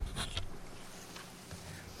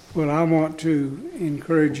Well, I want to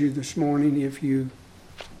encourage you this morning, if you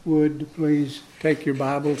would, please take your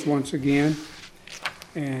Bibles once again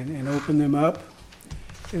and open them up.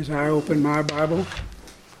 As I open my Bible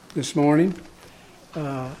this morning,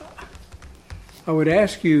 I would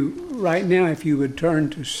ask you right now if you would turn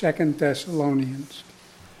to 2 Thessalonians.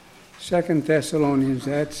 2 Thessalonians,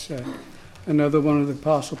 that's another one of the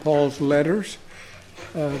Apostle Paul's letters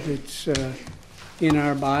that's in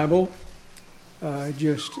our Bible.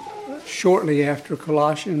 Just shortly after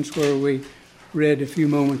Colossians, where we read a few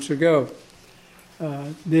moments ago.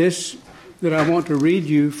 This that I want to read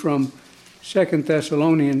you from 2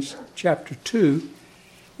 Thessalonians chapter 2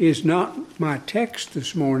 is not my text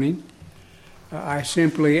this morning. I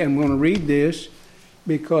simply am going to read this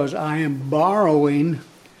because I am borrowing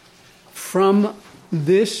from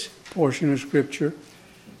this portion of Scripture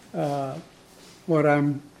what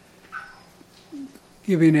I'm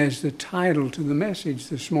giving as the title to the message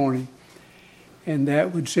this morning, and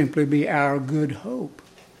that would simply be Our Good Hope.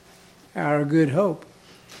 Our Good Hope.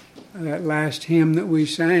 That last hymn that we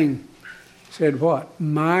sang said what?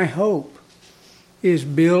 My hope is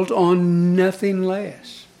built on nothing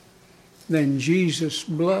less than Jesus'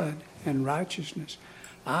 blood and righteousness.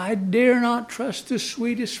 I dare not trust the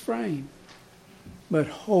sweetest frame, but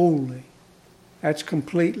wholly, that's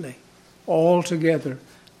completely, altogether,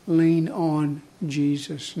 lean on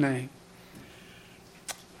Jesus' name.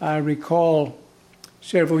 I recall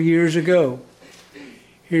several years ago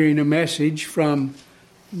hearing a message from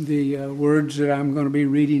the words that I'm going to be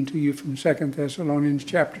reading to you from 2 Thessalonians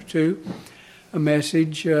chapter 2, a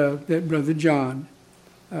message that Brother John,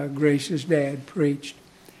 Grace's dad, preached,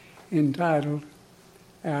 entitled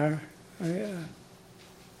Our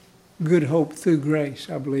Good Hope Through Grace.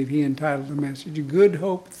 I believe he entitled the message, Good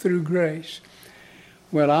Hope Through Grace.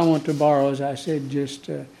 Well, I want to borrow, as I said, just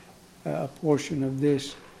a portion of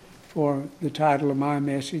this for the title of my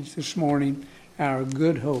message this morning, Our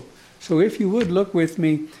Good Hope. So if you would, look with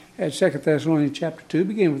me at 2 Thessalonians chapter 2,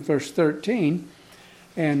 begin with verse 13,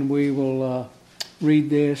 and we will read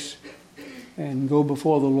this and go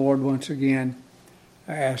before the Lord once again,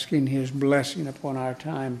 asking His blessing upon our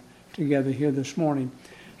time together here this morning.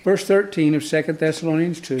 Verse 13 of 2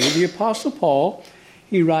 Thessalonians 2, the Apostle Paul,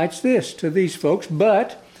 he writes this to these folks,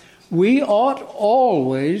 but we ought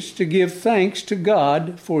always to give thanks to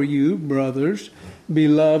God for you, brothers,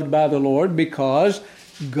 beloved by the Lord, because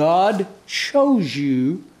God chose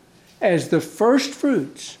you as the first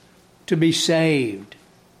fruits to be saved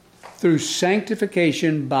through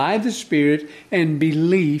sanctification by the Spirit and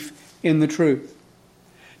belief in the truth.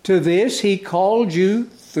 To this He called you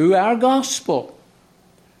through our gospel,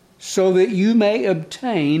 so that you may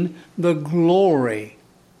obtain the glory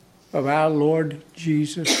of our Lord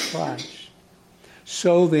Jesus Christ.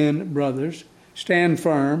 So then, brothers, stand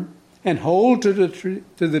firm and hold to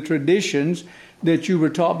the traditions that you were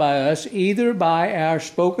taught by us, either by our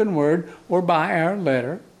spoken word or by our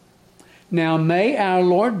letter. Now may our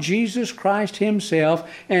Lord Jesus Christ Himself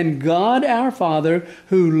and God our Father,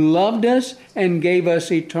 who loved us and gave us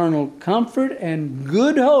eternal comfort and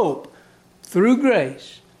good hope through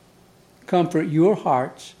grace, comfort your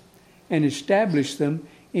hearts and establish them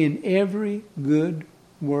in every good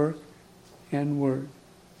work and word.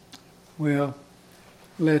 Well,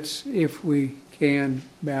 let's, if we can,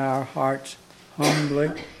 bow our hearts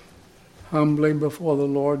humbly before the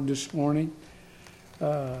Lord this morning,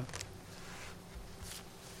 and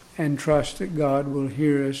trust that God will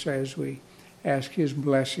hear us as we ask His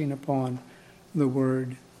blessing upon the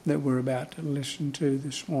word that we're about to listen to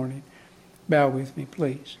this morning. Bow with me,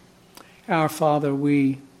 please. Our Father,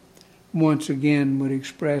 we once again would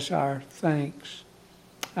express our thanks,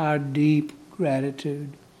 our deep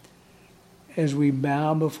gratitude, as we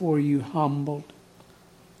bow before you humbled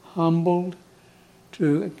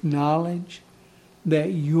to acknowledge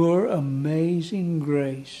that your amazing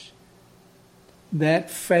grace,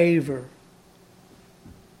 that favor,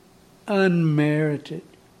 unmerited,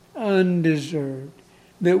 undeserved,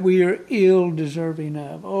 that we are ill-deserving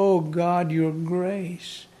of. Oh God, your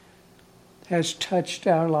grace has touched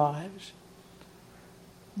our lives,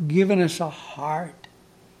 given us a heart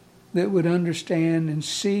that would understand and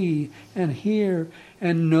see and hear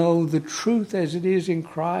and know the truth as it is in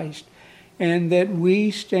Christ, and that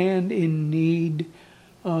we stand in need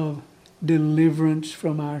of deliverance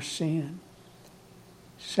from our sin,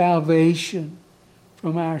 salvation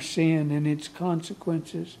from our sin and its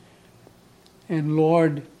consequences. And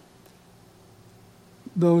Lord,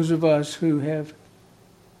 those of us who have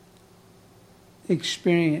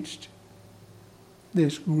experienced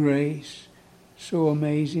this grace so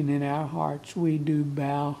amazing in our hearts, we do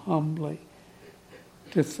bow humbly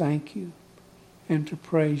to thank you and to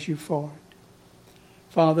praise you for it.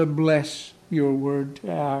 Father, bless your word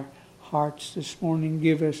to our hearts this morning.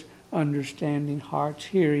 Give us understanding hearts,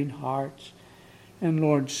 hearing hearts. And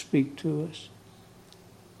Lord, speak to us.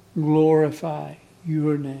 Glorify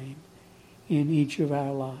your name in each of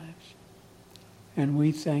our lives. And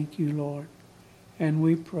we thank you, Lord, and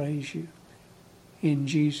we praise you. In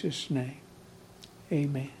Jesus' name,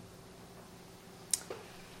 amen.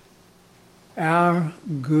 Our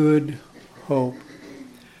good hope.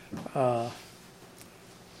 I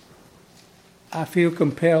feel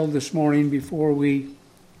compelled this morning, before we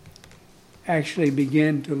actually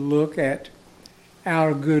begin to look at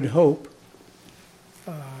our good hope,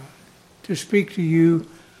 to speak to you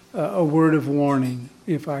a word of warning,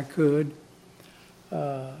 if I could,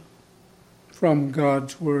 from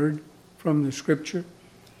God's word, from the scripture.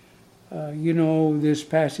 You know, this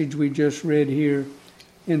passage we just read here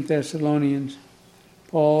in Thessalonians,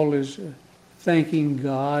 Paul is thanking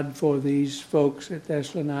God for these folks at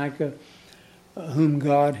Thessalonica whom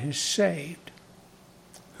God has saved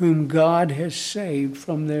from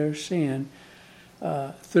their sin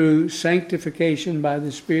through sanctification by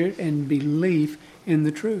the Spirit and belief in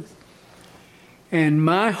the truth. And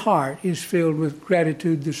my heart is filled with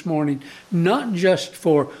gratitude this morning, not just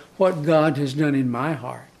for what God has done in my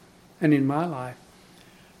heart and in my life,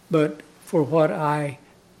 but for what I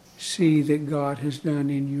see that God has done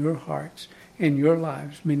in your hearts and your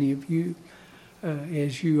lives, many of you,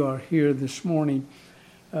 as you are here this morning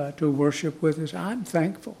to worship with us. I'm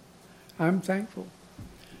thankful.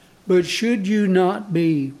 But should you not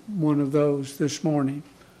be one of those this morning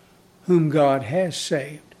whom God has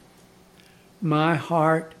saved, my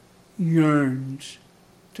heart yearns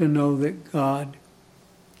to know that God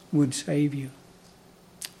would save you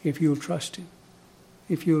if you'll trust Him.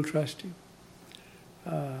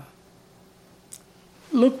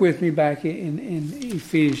 Look with me back in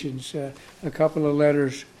Ephesians, a couple of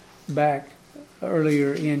letters back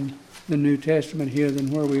earlier in the New Testament here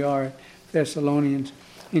than where we are at Thessalonians,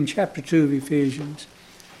 in chapter 2 of Ephesians.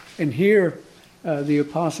 And here the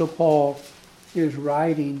Apostle Paul is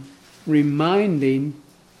writing, reminding,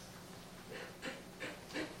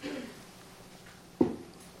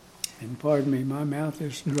 and pardon me, my mouth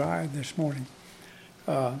is dry this morning,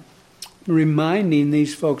 reminding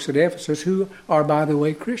these folks at Ephesus, who are, by the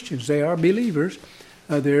way, Christians. They are believers.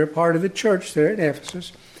 They're part of the church there at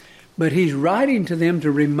Ephesus. But he's writing to them to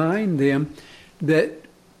remind them that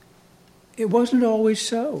it wasn't always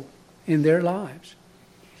so in their lives.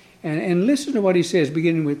 And listen to what he says,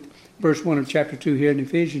 beginning with verse 1 of chapter 2 here in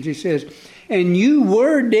Ephesians. He says, "And you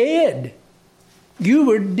were dead. You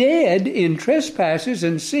were dead in trespasses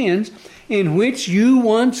and sins in which you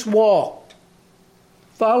once walked,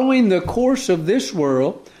 following the course of this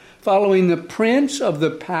world, following the prince of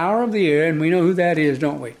the power of the air." And we know who that is,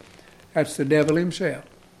 don't we? That's the devil himself.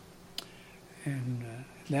 And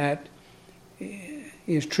that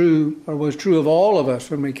is true, or was true of all of us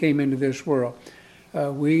when we came into this world.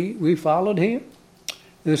 We followed him.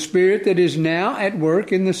 The spirit that is now at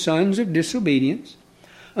work in the sons of disobedience,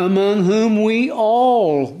 among whom we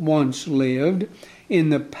all once lived in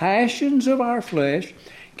the passions of our flesh,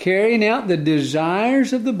 carrying out the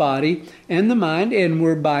desires of the body and the mind, and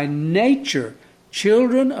were by nature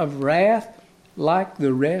children of wrath like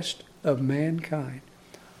the rest of mankind.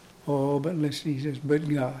 Oh, but listen, he says,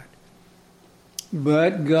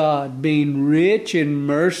 but God, being rich in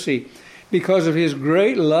mercy, because of his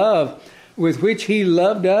great love with which he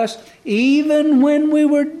loved us, even when we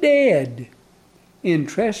were dead in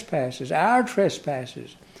trespasses, our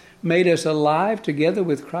trespasses, made us alive together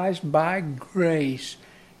with Christ. By grace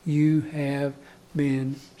you have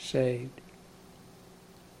been saved.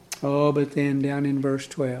 Oh, but then down in verse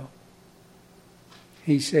 12,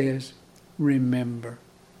 he says, remember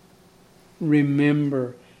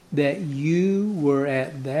that you were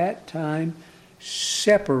at that time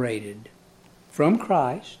separated from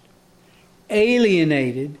Christ,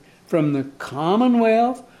 alienated from the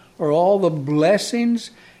commonwealth or all the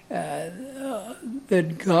blessings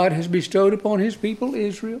that God has bestowed upon his people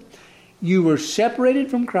Israel. You were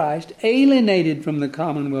separated from Christ, alienated from the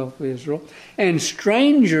commonwealth of Israel, and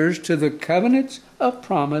strangers to the covenants of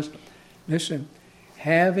promise. Listen,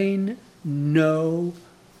 having no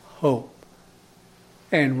hope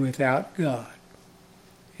and without God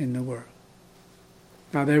in the world.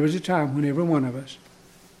 Now, there was a time when every one of us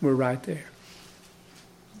were right there.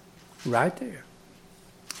 Right there.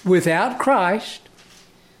 Without Christ,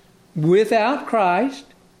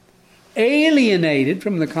 alienated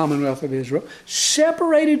from the commonwealth of Israel,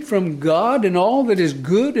 separated from God and all that is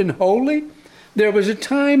good and holy, There was a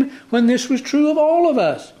time when this was true of all of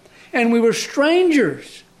us, and we were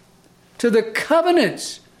strangers to the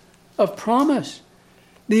covenants of promise,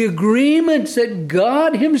 the agreements that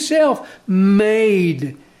God Himself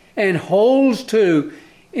made and holds to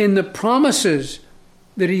in the promises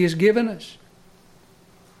that He has given us.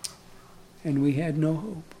 And we had no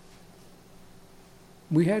hope.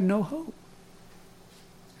 We had no hope.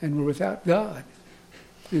 And we're without God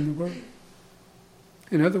in the world.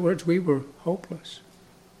 In other words, we were hopeless.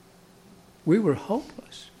 We were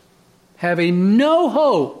hopeless. Having no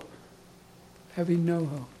hope. Having no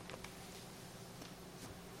hope.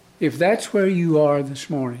 If that's where you are this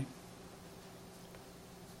morning,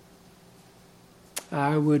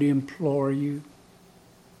 I would implore you,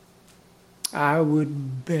 I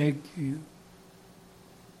would beg you,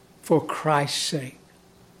 for Christ's sake,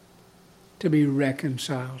 to be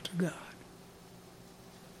reconciled to God.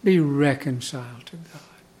 Be reconciled to God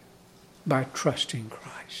by trusting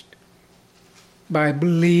Christ, by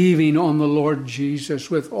believing on the Lord Jesus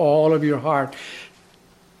with all of your heart,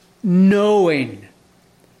 knowing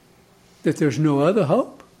that there's no other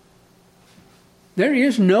hope. There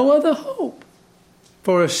is no other hope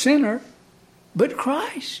for a sinner but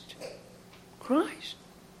Christ. Christ.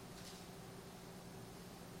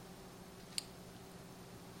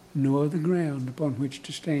 No other ground upon which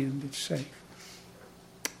to stand that's safe.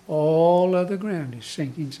 All other ground is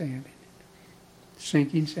sinking sand.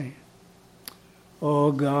 Sinking sand.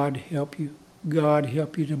 Oh, God help you. God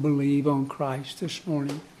help you to believe on Christ this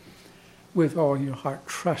morning with all your heart.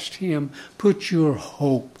 Trust Him. Put your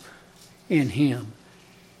hope in Him,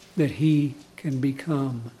 that He can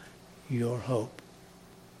become your hope.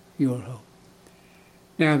 Your hope.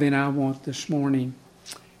 Now then, I want this morning,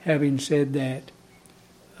 having said that,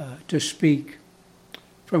 to speak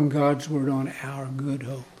from God's Word on our good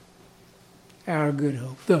hope. Our good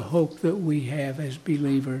hope. The hope that we have as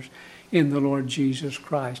believers in the Lord Jesus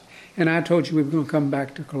Christ. And I told you we were going to come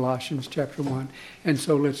back to Colossians chapter 1. And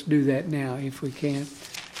so let's do that now if we can.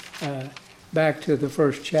 Back to the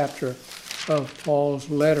first chapter of Paul's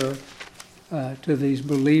letter to these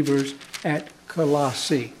believers at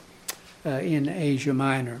Colossae in Asia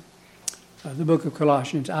Minor. The book of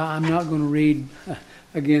Colossians. I'm not going to read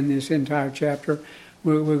again this entire chapter.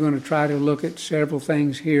 We're going to try to look at several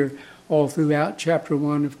things here all throughout chapter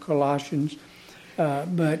 1 of Colossians.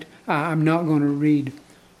 But I'm not going to read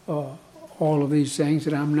all of these things,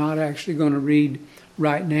 and I'm not actually going to read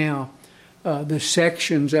right now the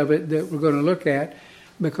sections of it that we're going to look at,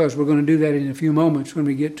 because we're going to do that in a few moments when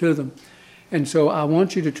we get to them. And so I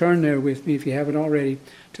want you to turn there with me, if you haven't already,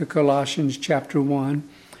 to Colossians chapter 1.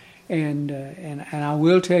 And I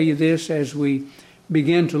will tell you this as we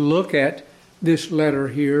begin to look at this letter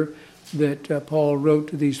here that Paul wrote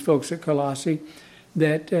to these folks at Colossae,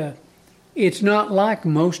 that it's not like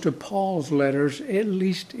most of Paul's letters, at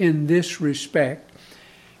least in this respect,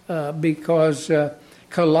 because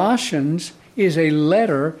Colossians is a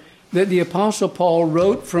letter that the Apostle Paul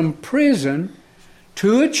wrote from prison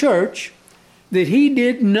to a church that he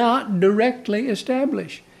did not directly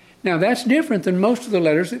establish. Now, that's different than most of the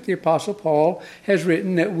letters that the Apostle Paul has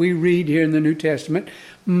written that we read here in the New Testament.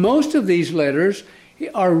 Most of these letters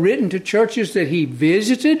are written to churches that he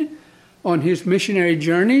visited on his missionary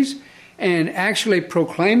journeys and actually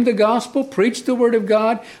proclaimed the gospel, preached the word of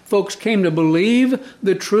God. Folks came to believe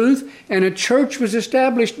the truth, and a church was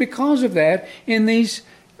established because of that in these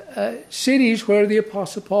cities where the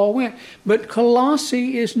Apostle Paul went. But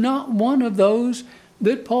Colossae is not one of those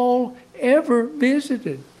that Paul ever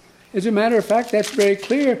visited. As a matter of fact, that's very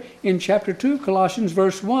clear in chapter 2, Colossians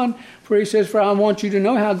verse 1, where he says, "For I want you to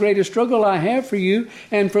know how great a struggle I have for you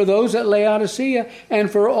and for those at Laodicea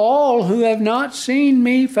and for all who have not seen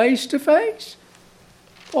me face to face."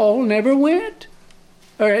 Paul never went,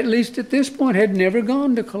 or at least at this point had never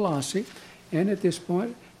gone to Colossae, and at this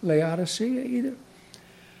point Laodicea either.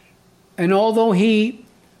 And although he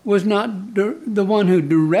was not the one who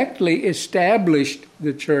directly established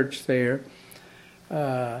the church there,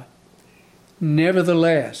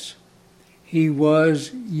 nevertheless, he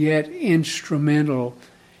was yet instrumental,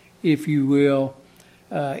 if you will,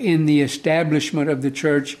 in the establishment of the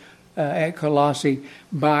church at Colossae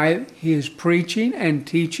by his preaching and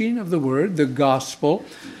teaching of the word, the gospel,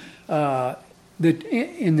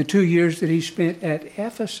 in the 2 years that he spent at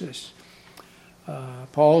Ephesus.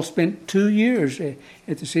 Paul spent 2 years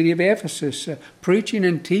at the city of Ephesus preaching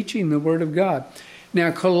and teaching the word of God.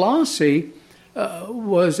 Now, Colossae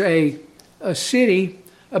was a city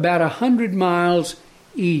about 100 miles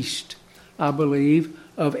east, I believe,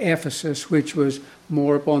 of Ephesus, which was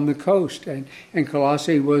more up on the coast. And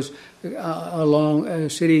Colossae was along a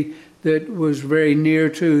city that was very near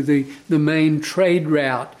to the main trade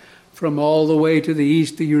route from all the way to the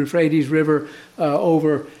east, the Euphrates River,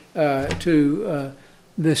 over to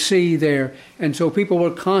the sea there. And so people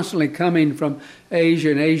were constantly coming from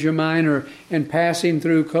Asia and Asia Minor and passing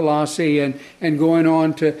through Colossae and going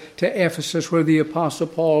on to Ephesus where the Apostle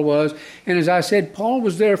Paul was. And as I said, Paul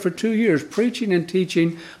was there for 2 years preaching and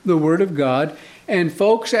teaching the Word of God. And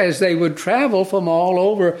folks, as they would travel from all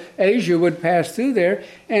over Asia, would pass through there.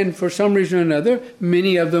 And for some reason or another,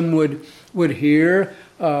 many of them would hear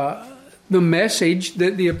the message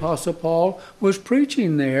that the Apostle Paul was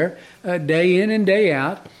preaching there day in and day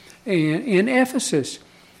out in Ephesus.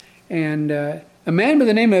 And a man by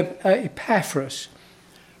the name of Epaphras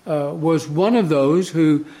was one of those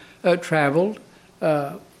who traveled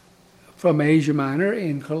from Asia Minor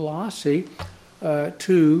in Colossae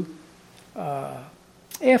to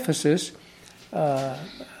Ephesus to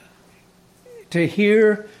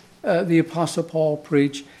hear the Apostle Paul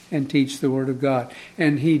preach and teach the Word of God.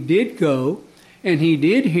 And he did go, and he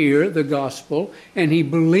did hear the gospel, and he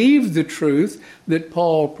believed the truth that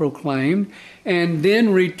Paul proclaimed, and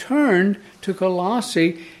then returned to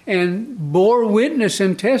Colossae and bore witness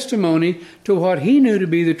and testimony to what he knew to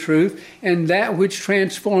be the truth, and that which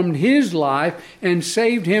transformed his life and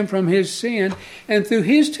saved him from his sin. And through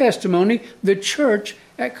his testimony, the church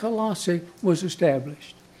at Colossae was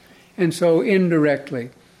established. And so indirectly,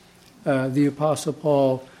 the Apostle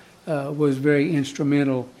Paul was very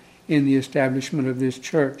instrumental in the establishment of this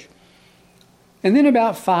church. And then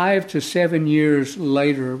about 5 to 7 years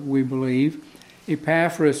later, we believe,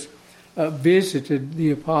 Epaphras visited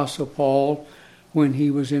the Apostle Paul when he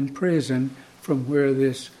was in prison from where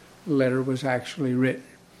this letter was actually written.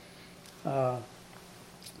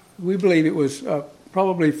 We believe it was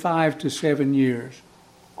probably 5 to 7 years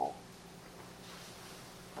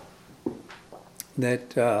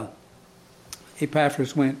that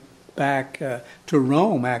Epaphras went back to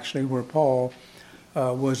Rome, actually, where Paul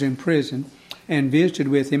was in prison, and visited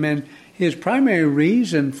with him. And his primary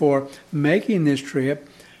reason for making this trip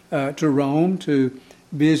to Rome to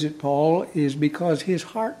visit Paul is because his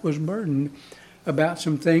heart was burdened about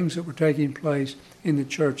some things that were taking place in the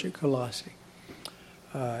church at Colossae.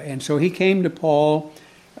 And so he came to Paul,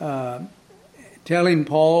 telling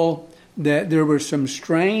Paul that there was some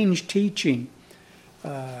strange teaching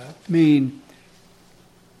being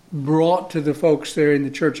brought to the folks there in the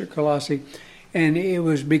church at Colossae, and it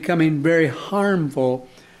was becoming very harmful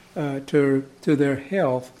to their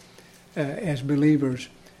health as believers,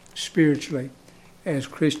 spiritually, as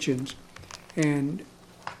Christians. And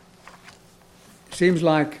it seems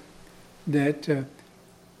like that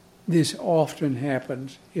this often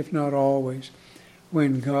happens, if not always,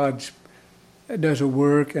 when God does a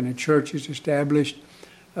work and a church is established.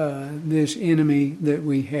 This enemy that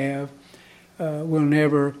we have will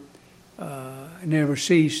never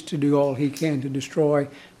cease to do all he can to destroy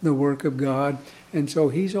the work of God. And so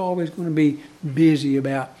he's always going to be busy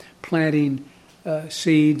about planting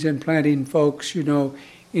seeds and planting folks,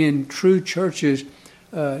 in true churches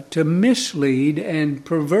to mislead and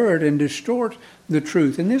pervert and distort the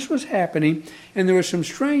truth. And this was happening, and there were some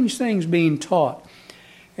strange things being taught.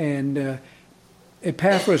 And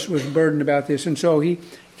Epaphras was burdened about this, and so he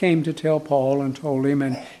came to tell Paul and told him.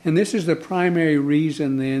 And this is the primary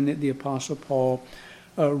reason then that the Apostle Paul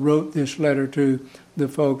wrote this letter to the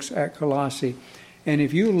folks at Colossae. And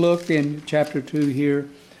if you look in chapter 2 here,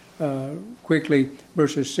 quickly,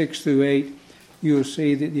 verses 6 through 8, you'll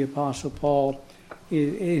see that the Apostle Paul,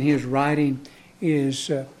 in his writing,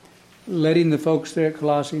 is letting the folks there at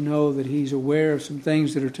Colossae know that he's aware of some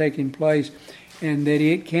things that are taking place and that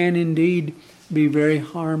it can indeed be very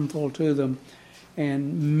harmful to them.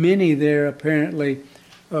 And many there apparently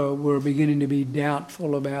were beginning to be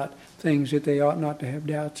doubtful about things that they ought not to have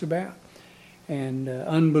doubts about. And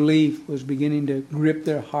unbelief was beginning to grip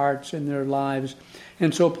their hearts and their lives.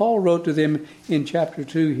 And so Paul wrote to them in chapter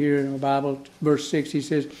 2 here in the Bible, verse 6, he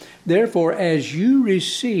says, "Therefore, as you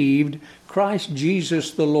received Christ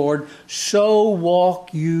Jesus the Lord, so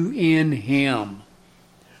walk you in him,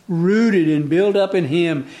 rooted and built up in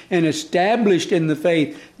him and established in the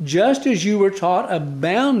faith, just as you were taught,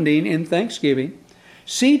 abounding in thanksgiving.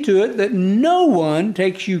 See to it that no one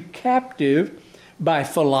takes you captive by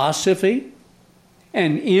philosophy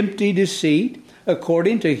and empty deceit,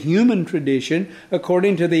 according to human tradition,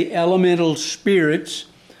 according to the elemental spirits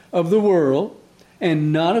of the world,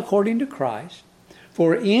 and not according to Christ.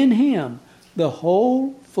 For in him the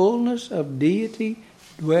whole fullness of deity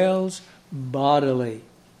dwells bodily."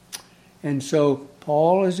 And so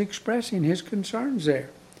Paul is expressing his concerns there.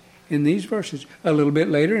 in these verses. A little bit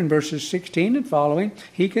later in verses 16 and following,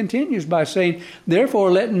 he continues by saying, "Therefore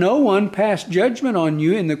let no one pass judgment on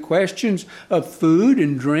you in the questions of food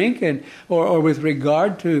and drink, or with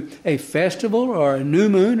regard to a festival or a new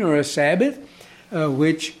moon or a Sabbath,"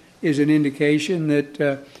 which is an indication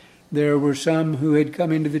that there were some who had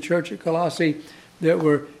come into the church at Colossae that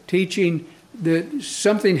were teaching that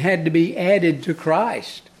something had to be added to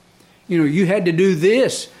Christ. You had to do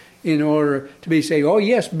this in order to be saved. Oh,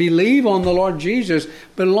 yes, believe on the Lord Jesus,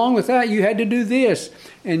 but along with that, you had to do this.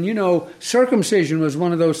 And, circumcision was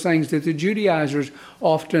one of those things that the Judaizers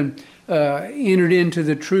often entered into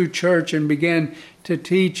the true church and began to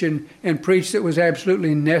teach and preach that was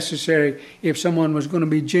absolutely necessary if someone was going to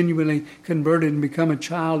be genuinely converted and become a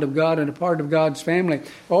child of God and a part of God's family.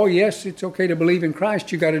 Oh, yes, it's okay to believe in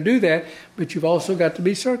Christ. You've got to do that, but you've also got to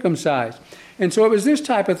be circumcised. And so it was this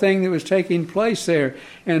type of thing that was taking place there.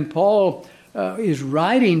 And Paul is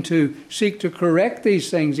writing to seek to correct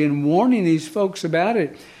these things and warning these folks about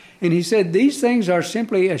it. And he said these things are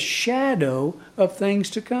simply a shadow of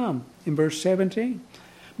things to come in verse 17.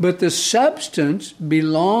 But the substance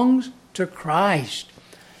belongs to Christ.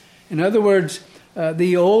 In other words,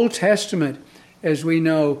 the Old Testament, as we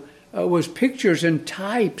know, was pictures and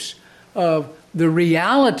types of the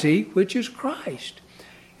reality, which is Christ.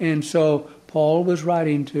 And so Paul was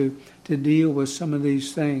writing to deal with some of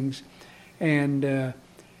these things. And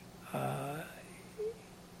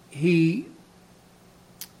he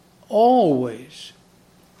always,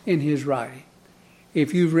 in his writing,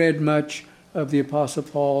 if you've read much of the Apostle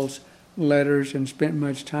Paul's letters and spent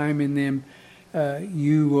much time in them,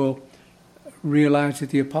 you will realize that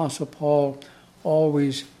the Apostle Paul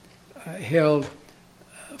always held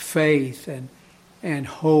faith and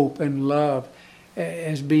hope and love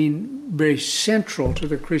as being very central to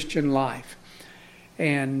the Christian life.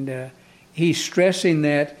 And he's stressing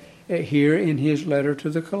that here in his letter to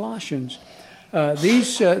the Colossians.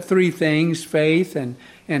 These three things, faith and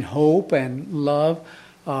hope and love,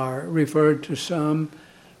 are referred to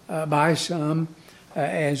by some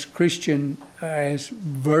as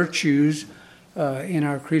virtues in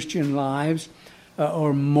our Christian lives,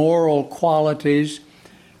 or moral qualities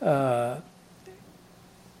that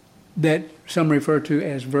some refer to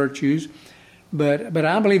as virtues. But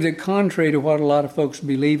I believe that contrary to what a lot of folks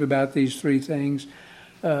believe about these three things,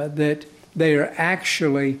 that they are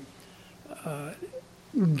actually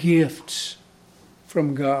gifts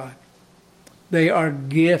from God. They are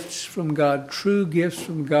gifts from God, true gifts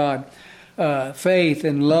from God. Faith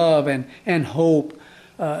and love and hope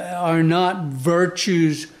are not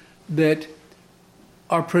virtues that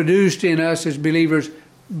are produced in us as believers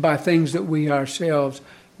by things that we ourselves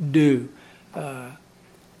do.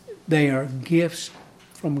 They are gifts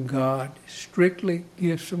from God, strictly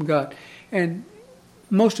gifts from God. And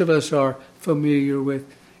most of us are familiar with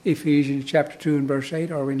Ephesians chapter 2 and verse 8,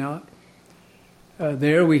 are we not?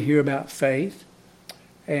 There we hear about faith.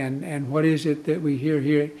 And what is it that we hear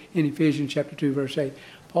here in Ephesians chapter 2, verse 8?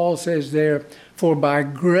 Paul says there, "For by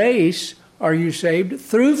grace are you saved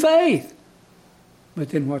through faith." But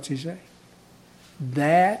then what's he say?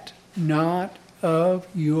 "That not of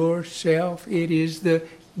yourself. It is the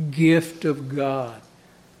gift of God,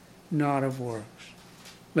 not of works,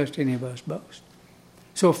 lest any of us boast."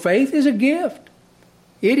 So faith is a gift.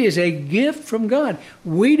 It is a gift from God.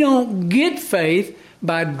 We don't get faith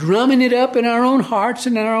by drumming it up in our own hearts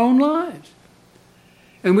and in our own lives.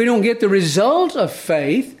 And we don't get the result of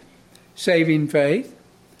faith, saving faith,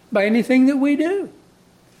 by anything that we do.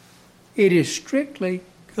 It is strictly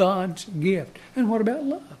God's gift. And what about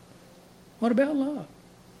love? What about love?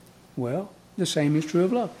 Well, the same is true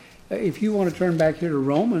of love. If you want to turn back here to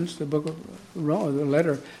Romans, the book of Rome, the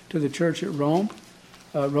letter to the church at Rome,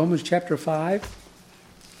 Romans chapter 5.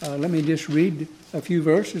 Let me just read a few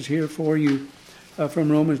verses here for you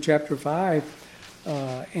from Romans chapter 5,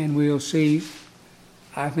 and we'll see,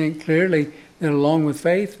 I think clearly, that along with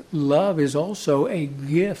faith, love is also a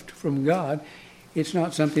gift from God. It's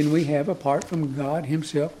not something we have apart from God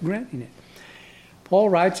himself granting it. Paul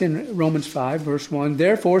writes in Romans 5, verse 1,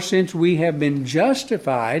 "Therefore, since we have been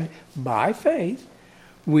justified by faith,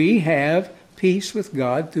 we have peace with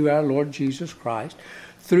God through our Lord Jesus Christ.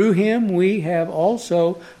 Through him we have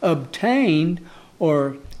also obtained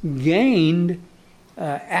or gained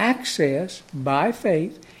access by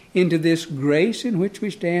faith into this grace in which we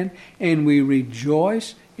stand, and we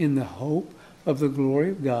rejoice in the hope of the glory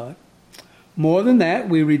of God. More than that,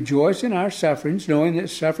 we rejoice in our sufferings, knowing that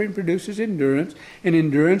suffering produces endurance, and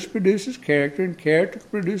endurance produces character, and character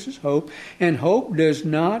produces hope, and hope does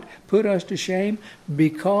not put us to shame,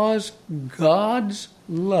 because God's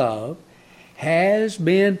love has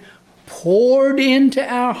been poured into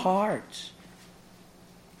our hearts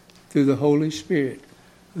through the Holy Spirit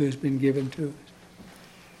who has been given to us.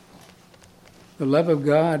 The love of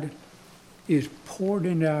God is poured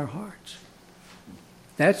into our hearts.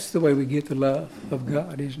 That's the way we get the love of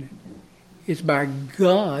God, isn't it? It's by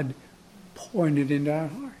God pouring it into our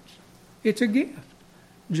hearts. It's a gift,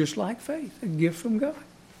 just like faith, a gift from God.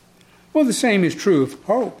 Well, the same is true of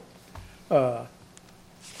hope.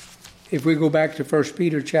 If we go back to 1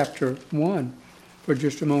 Peter chapter 1 for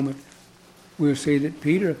just a moment, we'll see that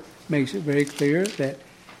Peter makes it very clear that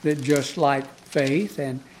just like faith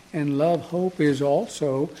and love, hope is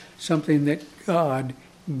also something that God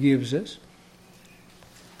gives us.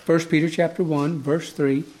 1 Peter chapter 1, verse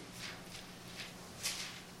 3.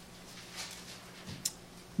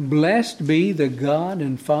 Blessed be the God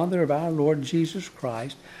and Father of our Lord Jesus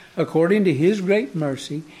Christ. According to His great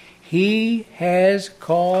mercy, He has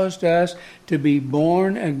caused us to be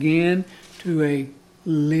born again to a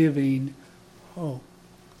living hope.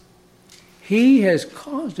 He has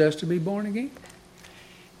caused us to be born again.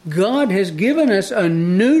 God has given us a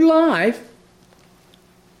new life,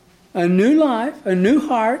 a new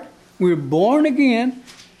heart. We're born again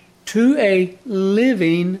to a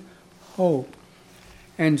living hope.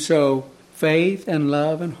 And so faith and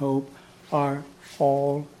love and hope are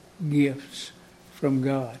all gifts from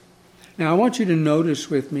God. Now I want you to notice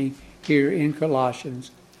with me here in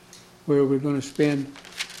Colossians, where we're going to spend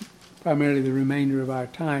primarily the remainder of our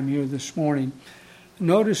time here this morning.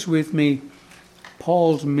 Notice with me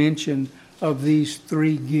Paul's mention of these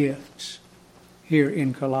three gifts here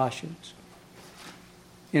in Colossians,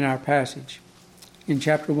 in our passage, in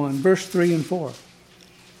chapter 1, verse 3 and 4.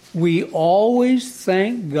 We always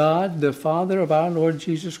thank God, the Father of our Lord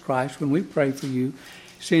Jesus Christ, when we pray for you,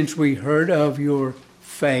 since we heard of your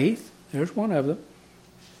faith, there's one of them,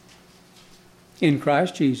 in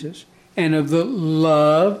Christ Jesus, and of the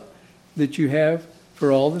love that you have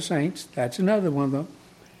for all the saints, that's another one of them,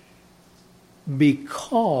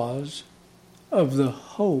 because of the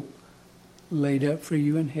hope laid up for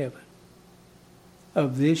you in heaven.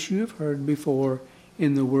 Of this you have heard before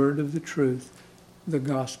in the word of the truth, the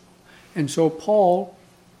gospel. And so Paul,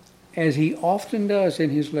 as he often does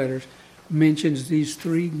in his letters, mentions these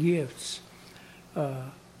three gifts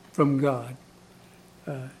from God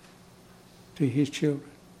to his children.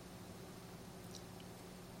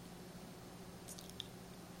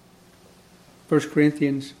 First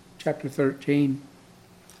Corinthians chapter 13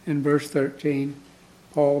 and verse 13,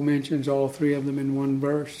 Paul mentions all three of them in one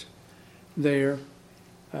verse there,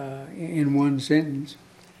 in one sentence.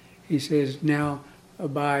 He says, now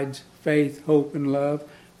abides faith, hope, and love,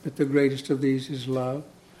 but the greatest of these is love.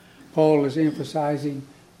 Paul is emphasizing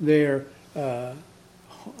there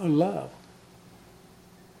love,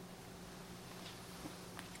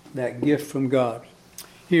 that gift from God.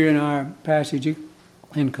 Here in our passage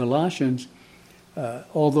in Colossians,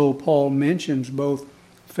 although Paul mentions both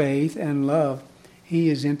faith and love, he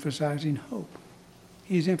is emphasizing hope.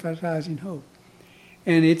 He's emphasizing hope.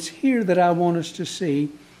 And it's here that I want us to see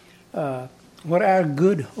what our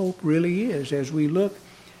good hope really is as we look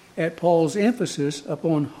at Paul's emphasis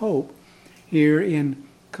upon hope here in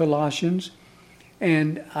Colossians.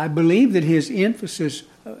 And I believe that his emphasis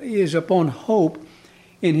is upon hope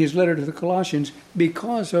in his letter to the Colossians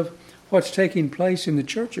because of what's taking place in the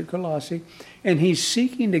church at Colossae. And he's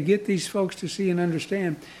seeking to get these folks to see and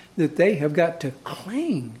understand that they have got to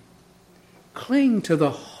cling to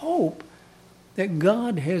the hope that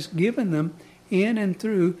God has given them in and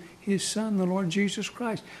through His Son, the Lord Jesus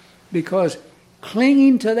Christ. Because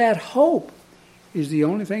clinging to that hope is the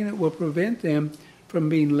only thing that will prevent them from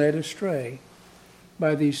being led astray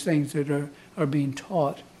by these things that are being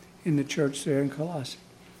taught in the church there in Colossae.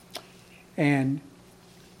 And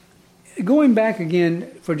going back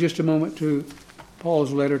again for just a moment to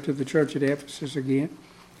Paul's letter to the church at Ephesus again,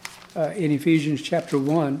 in Ephesians chapter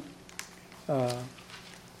 1,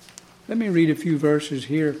 let me read a few verses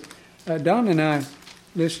here. Don and I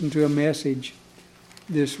listened to a message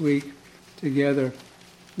this week together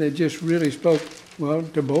that just really spoke, well,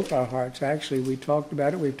 to both our hearts, actually. We talked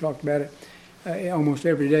about it. We've talked about it almost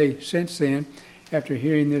every day since then after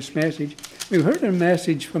hearing this message. We've heard a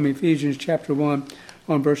message from Ephesians chapter 1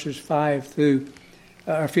 on verses 15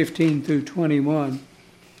 through 21.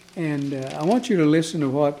 And I want you to listen to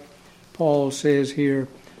what Paul says here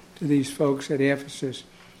to these folks at Ephesus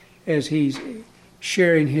as he's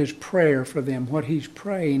sharing his prayer for them, what he's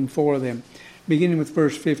praying for them. Beginning with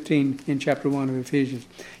verse 15 in chapter 1 of Ephesians.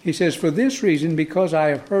 He says, for this reason, because I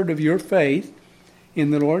have heard of your faith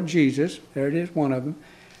in the Lord Jesus, there it is, one of them,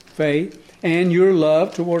 faith, and your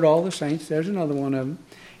love toward all the saints, there's another one of them,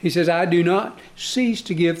 He says, I do not cease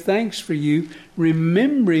to give thanks for you,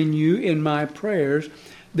 remembering you in my prayers,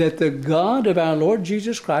 that the God of our Lord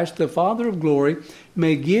Jesus Christ, the Father of glory,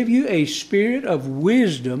 may give you a spirit of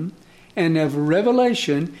wisdom and of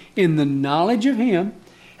revelation in the knowledge of him,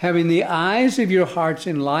 having the eyes of your hearts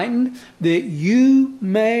enlightened, that you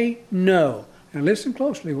may know. Now listen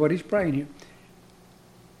closely what he's praying here.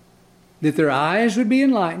 That their eyes would be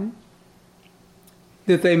enlightened,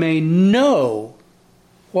 that they may know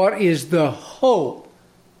what is the hope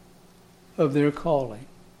of their calling.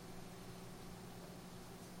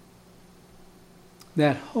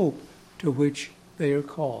 That hope to which they are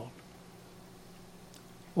called.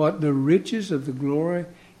 What the riches of the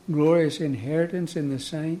glorious inheritance in the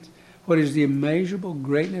saints. What is the immeasurable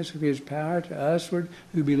greatness of his power to usward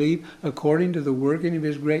who believe, according to the working of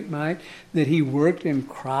his great might, that he worked in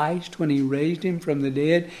Christ when he raised him from the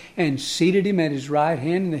dead and seated him at his right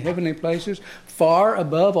hand in the heavenly places, far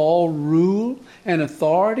above all rule and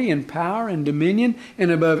authority and power and dominion, and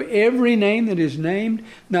above every name that is named,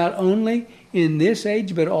 not only in this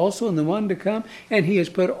age but also in the one to come. And he has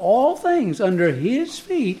put all things under his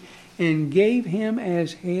feet and gave him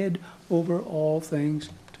as head over all things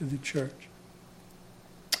to the church.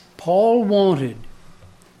 Paul wanted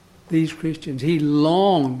these Christians. He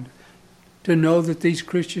longed to know that these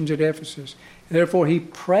Christians at Ephesus. Therefore, he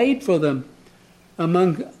prayed for them,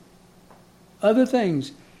 among other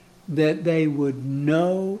things, that they would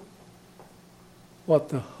know what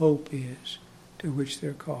the hope is to which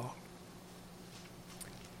they're called.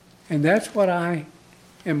 And that's what I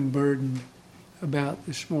am burdened about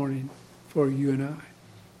this morning for you and I.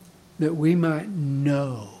 That we might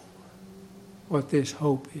know what this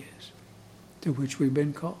hope is to which we've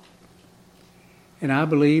been called. And I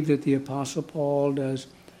believe that the Apostle Paul does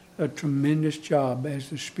a tremendous job, as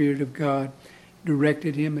the Spirit of God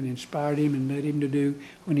directed him and inspired him and led him to do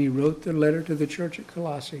when he wrote the letter to the church at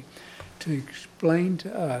Colossae, to explain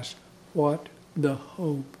to us what the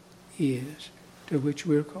hope is to which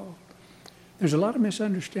we're called. There's a lot of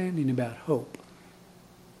misunderstanding about hope.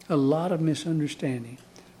 A lot of misunderstanding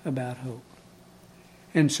about hope.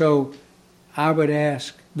 And so I would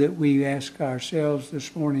ask that we ask ourselves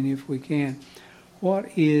this morning, if we can, what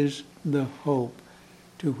is the hope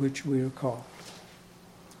to which we are called?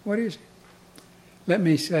 What is it? Let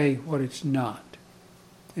me say what it's not,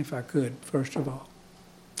 if I could, first of all.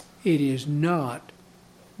 It is not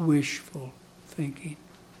wishful thinking.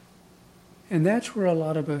 And that's where a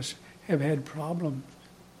lot of us have had problems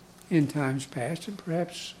in times past, and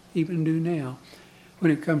perhaps even do now,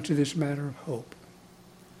 when it comes to this matter of hope.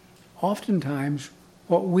 Oftentimes,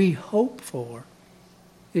 what we hope for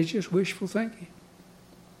is just wishful thinking.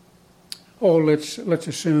 Or let's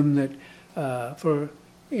assume that, for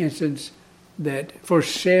instance, that for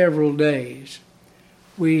several days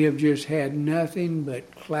we have just had nothing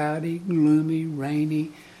but cloudy, gloomy,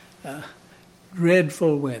 rainy,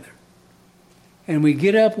 dreadful weather. And we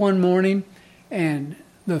get up one morning and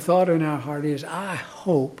the thought in our heart is, I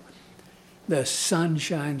hope the sun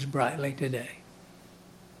shines brightly today.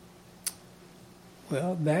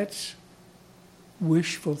 Well, that's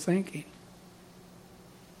wishful thinking.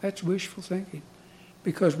 That's wishful thinking.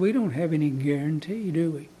 Because we don't have any guarantee,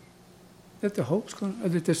 do we, that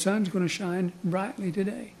the sun's going to shine brightly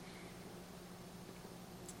today.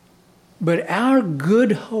 But our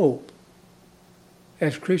good hope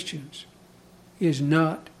as Christians is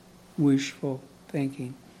not wishful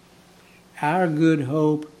thinking. Our good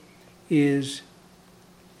hope is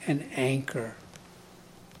an anchor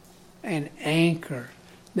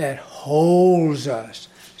that holds us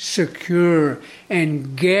secure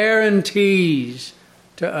and guarantees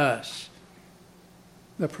to us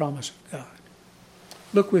the promise of God.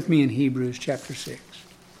 Look with me in Hebrews chapter 6.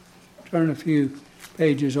 Turn a few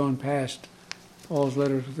pages on past Paul's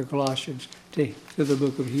letter to the Colossians to the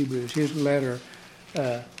book of Hebrews, his letter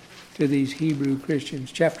to these Hebrew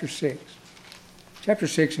Christians, chapter 6. Chapter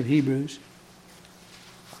 6 of Hebrews,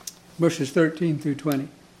 verses 13 through 20.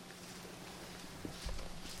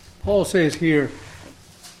 Paul says here,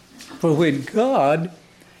 for when God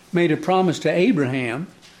made a promise to Abraham,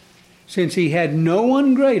 since he had no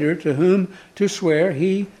one greater to whom to swear,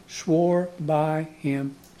 he swore by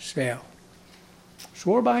himself.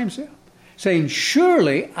 Swore by himself, saying,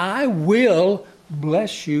 surely I will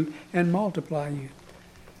bless you and multiply you.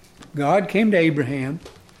 God came to Abraham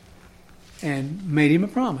and made him a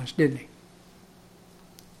promise, didn't he?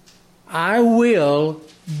 I will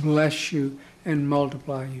bless you and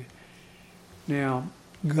multiply you. Now,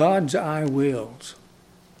 God's I wills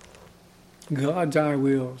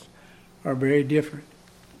are very different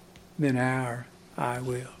than our I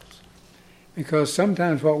wills. Because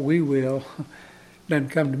sometimes what we will doesn't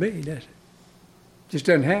come to be, does it? Just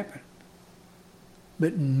doesn't happen.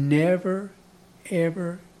 But never,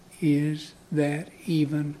 ever is that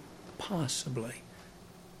even possibly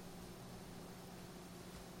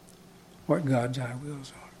what God's high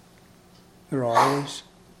wills are. They're always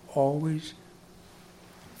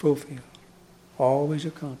fulfilled, always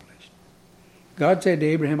accomplished. God said to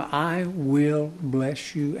Abraham, I will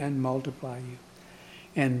bless you and multiply you.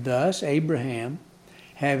 And thus Abraham,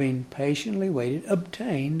 having patiently waited,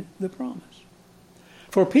 obtained the promise.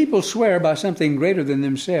 For people swear by something greater than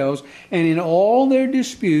themselves, and in all their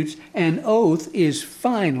disputes, an oath is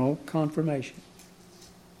final confirmation.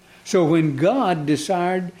 So when God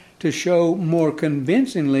desired to show more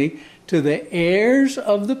convincingly to the heirs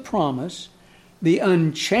of the promise the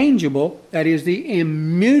unchangeable, that is the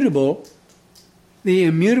immutable,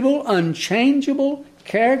 unchangeable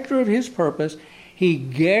character of his purpose, he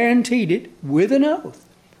guaranteed it with an oath.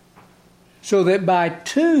 So that by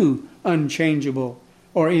two unchangeable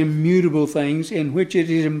or immutable things in which it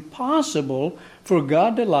is impossible for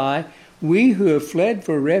God to lie, we who have fled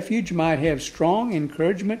for refuge might have strong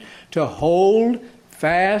encouragement to hold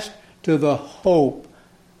fast to the hope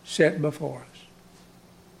set before us.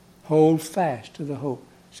 Hold fast to the hope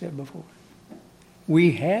set before us.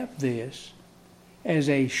 We have this as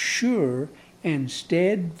a sure and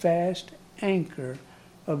steadfast anchor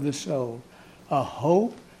of the soul, a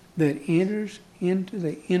hope that enters into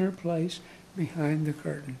the inner place behind the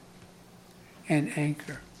curtain. An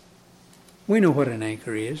anchor. We know what an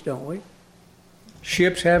anchor is, don't we?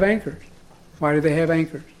 Ships have anchors. Why do they have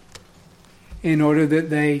anchors? In order that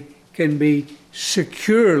they can be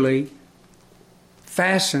securely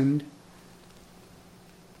fastened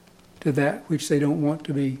to that which they don't want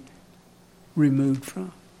to be removed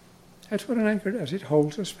from. That's what an anchor does. It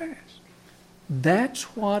holds us fast. That's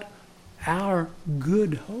what our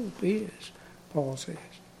good hope is, Paul says.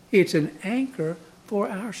 It's an anchor for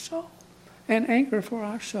our soul. An anchor for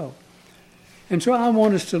our soul. And so I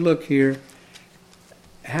want us to look here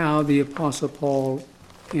how the Apostle Paul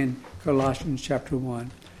in Colossians chapter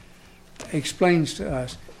 1 explains to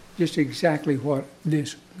us just exactly what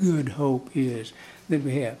this good hope is that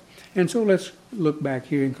we have. And so let's look back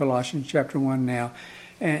here in Colossians chapter 1 now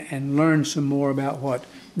and learn some more about what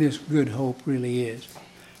this good hope really is.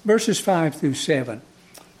 Verses 5 through 7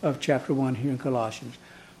 of chapter 1 here in Colossians.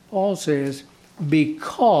 Paul says,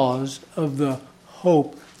 because of the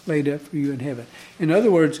hope laid up for you in heaven. In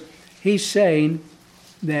other words, he's saying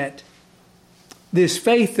that this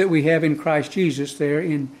faith that we have in Christ Jesus there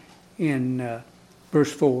in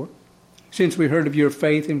verse 4, since we heard of your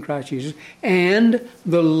faith in Christ Jesus and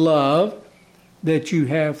the love that you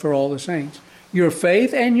have for all the saints. Your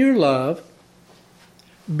faith and your love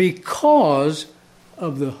because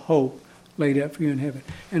of the hope laid up for you in heaven.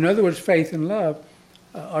 In other words, faith and love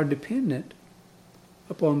are dependent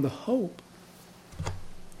upon the hope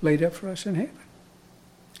laid up for us in heaven.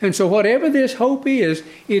 And so whatever this hope is,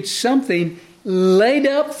 it's something laid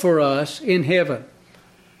up for us in heaven.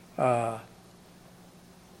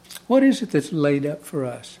 What is it that's laid up for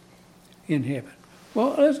us in heaven?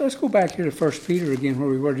 Well, let's go back here to 1 Peter again, where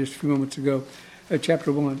we were just a few moments ago,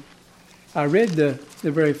 chapter 1. I read the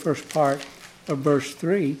very first part of verse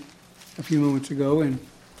 3 a few moments ago in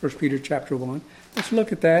 1 Peter chapter 1. Let's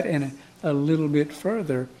look at that and a little bit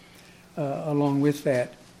further along with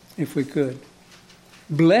that, if we could.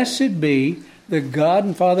 Blessed be the God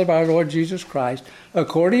and Father of our Lord Jesus Christ.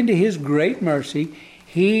 According to his great mercy,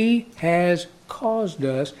 he has caused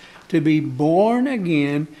us to be born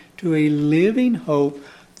again to a living hope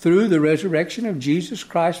through the resurrection of Jesus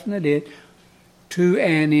Christ from the dead, to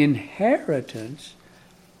an inheritance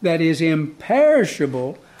that is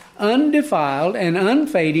imperishable, undefiled, and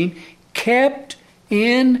unfading, kept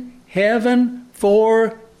in heaven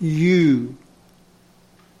for you,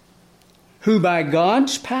 who by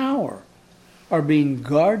God's power are being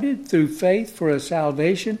guarded through faith for a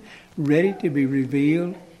salvation ready to be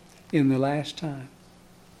revealed in the last time.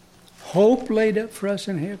 Hope laid up for us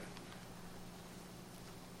in heaven.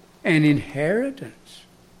 An inheritance.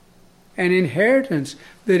 An inheritance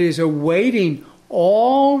that is awaiting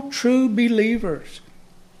all true believers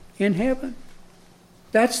in heaven.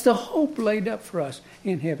 That's the hope laid up for us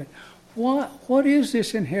in heaven. What is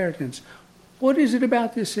this inheritance? What is it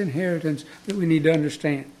about this inheritance that we need to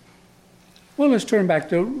understand? Well, let's turn back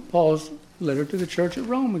to Paul's letter to the church at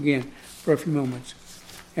Rome again for a few moments.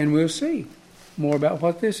 And we'll see more about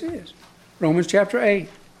what this is. Romans chapter 8,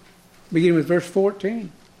 beginning with verse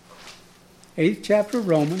 14. 8th chapter of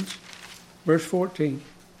Romans, verse 14.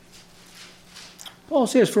 Paul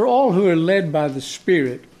says, for all who are led by the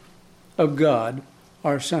Spirit of God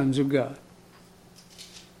are sons of God.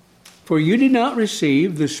 For you did not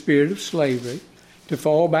receive the spirit of slavery to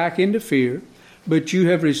fall back into fear, but you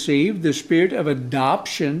have received the spirit of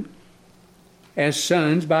adoption as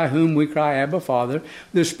sons, by whom we cry, Abba, Father.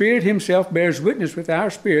 The Spirit himself bears witness with our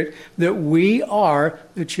spirit that we are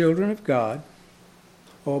the children of God.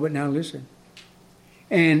 Oh, but now listen.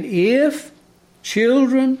 And if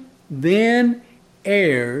children, then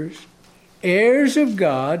heirs, heirs of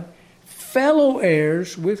God, fellow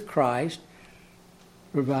heirs with Christ,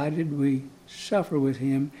 provided we suffer with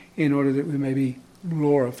him in order that we may be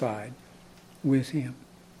glorified with him.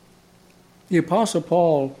 The Apostle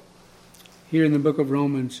Paul, here in the book of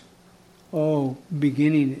Romans,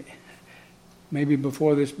 beginning maybe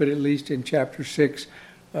before this, but at least in chapter 6,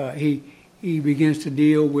 he begins to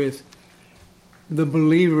deal with the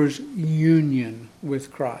believer's union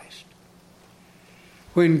with Christ.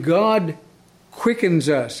 When God quickens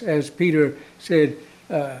us, as Peter said,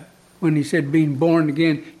 when he said being born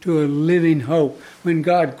again to a living hope, when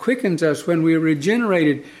God quickens us, when we are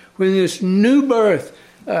regenerated, when this new birth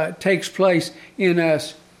takes place in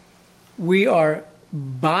us, we are,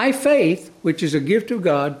 by faith, which is a gift of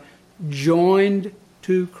God, joined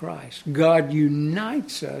to Christ. God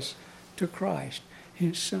unites us to Christ,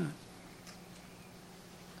 his Son.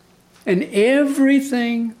 And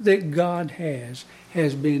everything that God has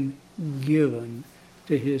been given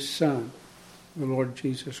to his Son, the Lord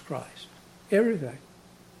Jesus Christ. Everything.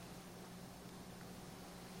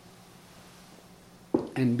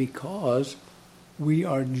 And because we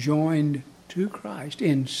are joined to Christ,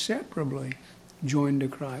 inseparably joined to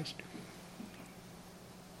Christ,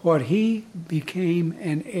 what he became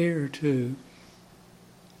an heir to,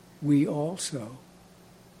 we also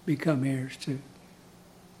become heirs to.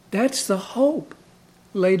 That's the hope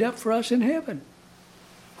laid up for us in heaven.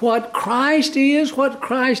 What Christ is, what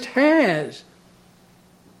Christ has,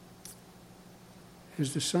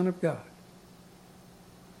 as the Son of God,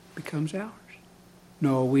 becomes ours.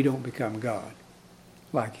 No, we don't become God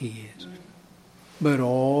like he is. But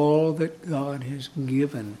all that God has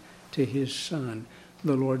given to his Son,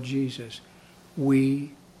 the Lord Jesus,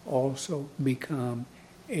 we also become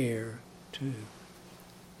heir to.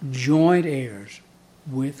 Joint heirs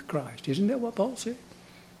with Christ. Isn't that what Paul said?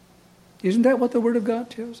 Isn't that what the Word of God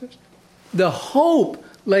tells us? The hope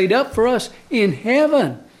laid up for us in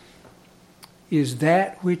heaven is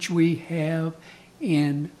that which we have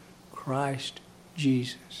in Christ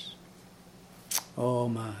Jesus. Oh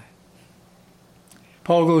my.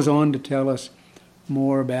 Paul goes on to tell us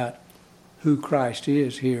more about who Christ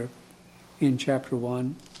is here in chapter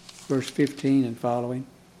 1, verse 15 and following.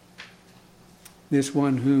 This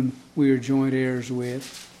one whom we are joint heirs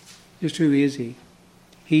with. Just who is he?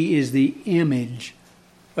 He is the image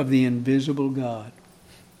of the invisible God.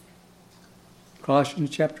 Colossians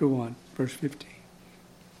chapter 1, verse 15.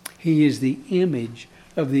 He is the image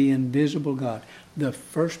of the invisible God, the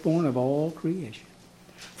firstborn of all creation.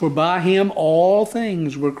 For by him all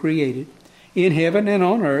things were created, in heaven and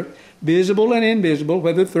on earth, visible and invisible,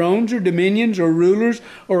 whether thrones or dominions or rulers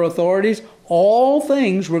or authorities, all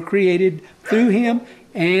things were created through him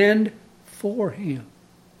and for him.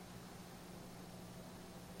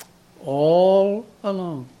 All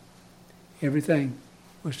along, everything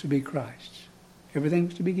was to be Christ's. Everything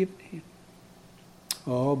was to be given to him.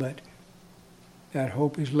 Oh, but that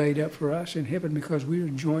hope is laid up for us in heaven because we are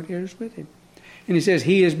joint heirs with him. And he says,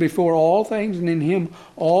 he is before all things, and in him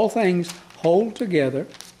all things hold together.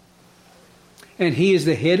 And he is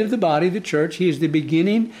the head of the body, the church. He is the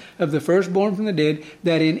beginning of the firstborn from the dead,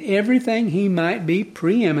 that in everything he might be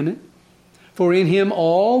preeminent. For in him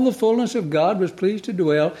all the fullness of God was pleased to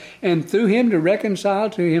dwell, and through him to reconcile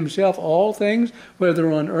to himself all things,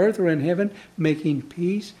 whether on earth or in heaven, making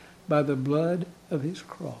peace by the blood of his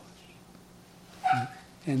cross.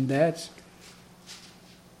 And that's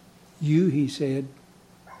you, he said,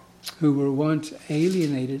 who were once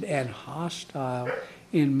alienated and hostile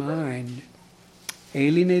in mind,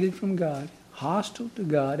 alienated from God, hostile to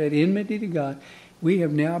God, at enmity to God. We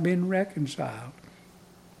have now been reconciled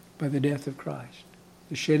by the death of Christ,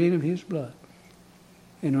 the shedding of his blood,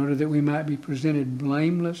 in order that we might be presented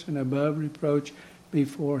blameless and above reproach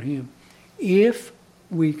before him. If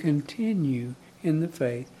we continue in the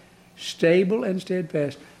faith, stable and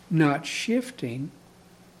steadfast, not shifting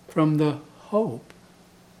from the hope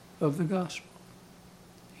of the gospel.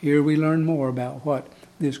 Here we learn more about what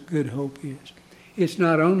this good hope is. It's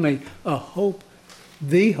not only a hope,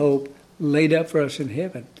 the hope laid up for us in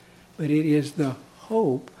heaven, but it is the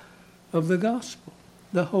hope of the gospel.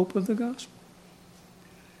 The hope of the gospel.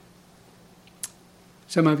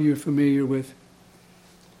 Some of you are familiar with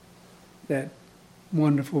that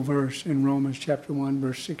wonderful verse in Romans chapter 1,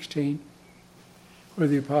 verse 16, where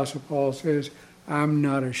the Apostle Paul says, I'm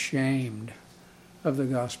not ashamed of the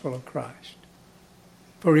gospel of Christ.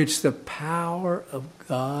 For it's the power of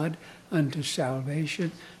God unto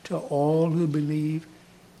salvation to all who believe,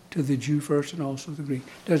 to the Jew first and also the Greek.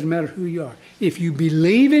 Doesn't matter who you are. If you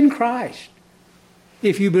believe in Christ,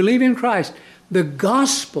 the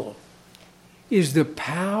gospel is the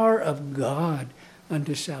power of God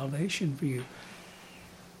unto salvation for you.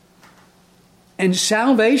 And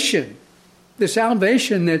salvation, the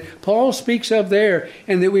salvation that Paul speaks of there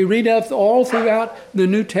and that we read of all throughout the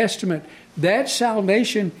New Testament, that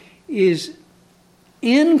salvation is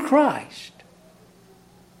in Christ.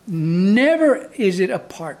 Never is it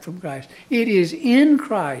apart from Christ. It is in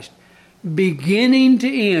Christ, beginning to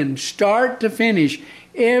end, start to finish,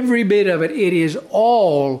 every bit of it. It is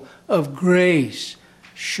all of grace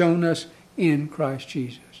shown us in Christ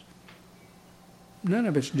Jesus. None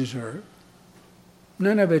of it's deserved.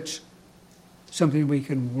 None of it's something we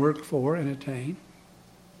can work for and attain.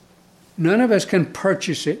 None of us can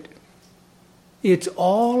purchase it. It's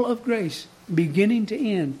all of grace, beginning to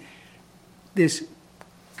end. This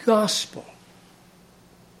gospel,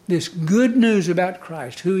 this good news about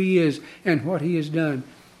Christ, who He is and what He has done,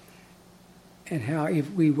 and how if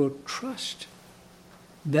we will trust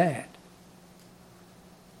that,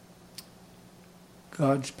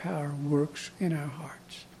 God's power works in our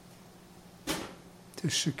hearts to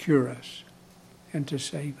secure us and to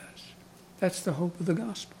save us. That's the hope of the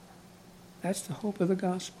gospel. That's the hope of the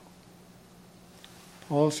gospel.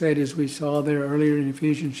 Paul said, as we saw there earlier in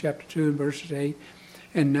Ephesians chapter 2 and verses 8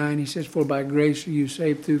 and 9, he says, for by grace are you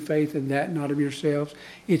saved through faith, and that not of yourselves.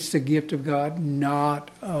 It's the gift of God, not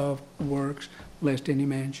of works, lest any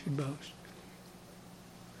man should boast.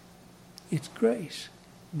 It's grace.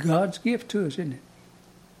 God's gift to us, isn't it?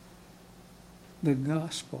 The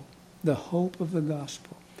gospel, the hope of the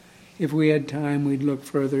gospel. If we had time, we'd look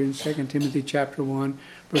further in 2 Timothy chapter 1,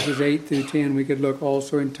 verses 8 through 10. We could look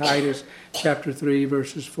also in Titus chapter 3,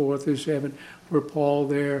 verses 4 through 7, where Paul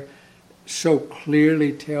there so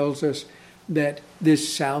clearly tells us that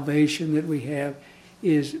this salvation that we have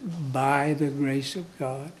is by the grace of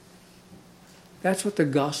God. That's what the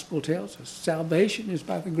gospel tells us. Salvation is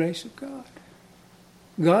by the grace of God.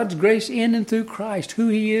 God's grace in and through Christ, who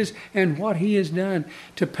He is and what He has done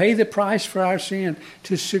to pay the price for our sin,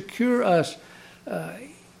 to secure us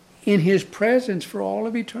in His presence for all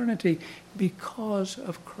of eternity because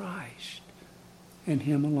of Christ and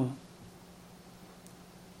Him alone.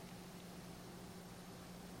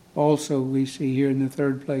 Also, we see here in the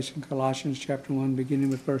third place in Colossians chapter 1, beginning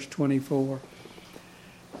with verse 24,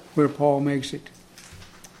 where Paul makes it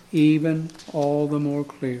even all the more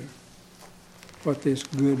clear what this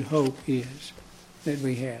good hope is that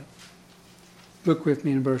we have. Look with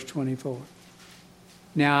me in verse 24.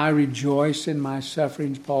 Now I rejoice in my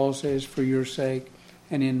sufferings, Paul says, for your sake,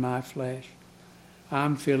 and in my flesh.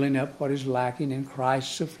 I'm filling up what is lacking in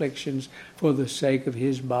Christ's afflictions for the sake of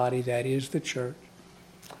His body, that is the church.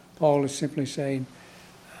 Paul is simply saying,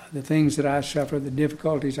 the things that I suffer, the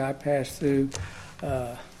difficulties I pass through,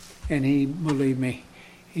 and he, believe me,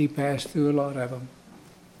 he passed through a lot of them,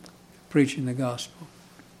 preaching the gospel.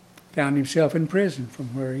 Found himself in prison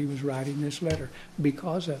from where he was writing this letter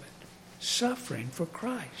because of it. Suffering for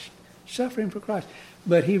Christ. Suffering for Christ.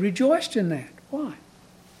 But he rejoiced in that. Why?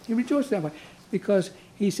 He rejoiced that way. Because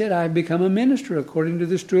he said, I've become a minister according to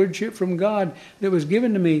the stewardship from God that was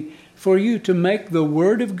given to me for you to make the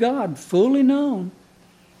word of God fully known.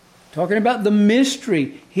 Talking about the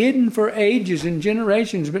mystery hidden for ages and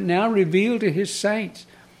generations, but now revealed to His saints.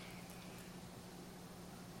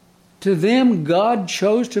 To them God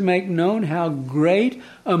chose to make known how great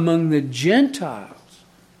among the Gentiles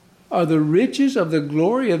are the riches of the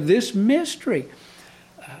glory of this mystery.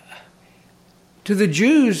 To the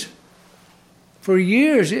Jews, for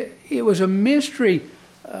years, it was a mystery.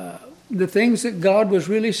 The things that God was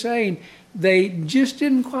really saying, they just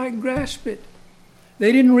didn't quite grasp it.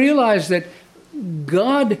 They didn't realize that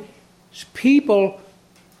God's people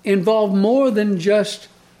involved more than just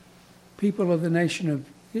people of the nation of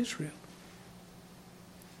Israel.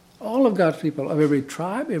 All of God's people, of every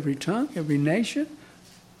tribe, every tongue, every nation.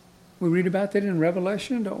 We read about that in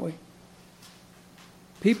Revelation, don't we?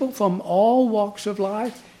 People from all walks of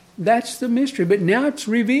life. That's the mystery. But now it's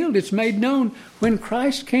revealed. It's made known. When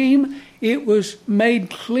Christ came, it was made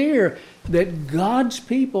clear that God's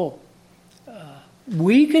people,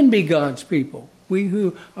 we can be God's people. We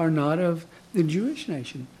who are not of the Jewish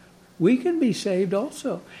nation. we can be saved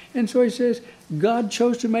also. And so he says, God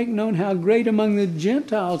chose to make known how great among the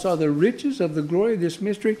Gentiles are the riches of the glory of this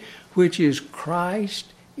mystery, which is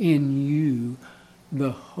Christ in you,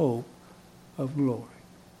 the hope of glory.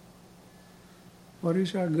 What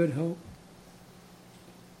is our good hope?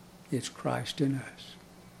 It's Christ in us.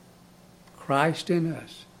 Christ in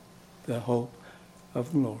us, the hope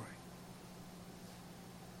of glory.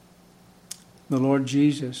 The Lord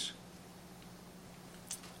Jesus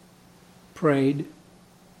prayed,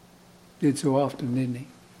 did so often, didn't he?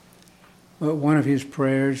 But one of his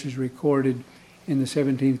prayers is recorded in the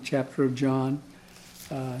 17th chapter of John.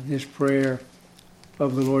 This prayer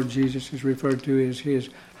of the Lord Jesus is referred to as his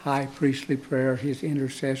high priestly prayer, his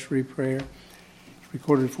intercessory prayer. It's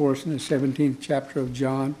recorded for us in the 17th chapter of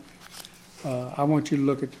John. I want you to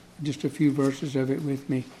look at just a few verses of it with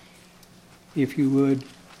me, if you would.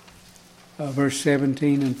 Verse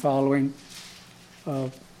 17 and following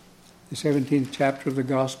of the 17th chapter of the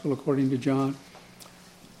Gospel according to John.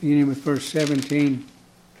 Beginning with verse 17,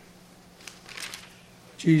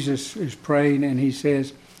 Jesus is praying and he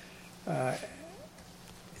says,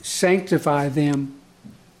 sanctify them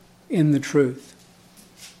in the truth.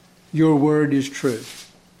 Your word is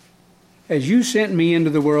truth. As you sent me into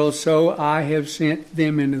the world, so I have sent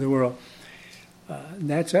them into the world.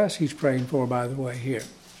 That's us he's praying for, by the way, here.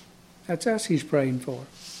 That's us he's praying for.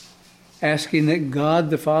 Asking that God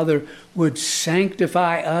the Father would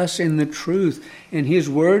sanctify us in the truth. And his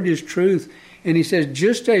word is truth. And he says,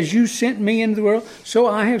 just as you sent me into the world, so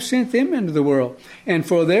I have sent them into the world. And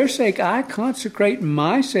for their sake I consecrate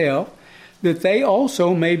myself, that they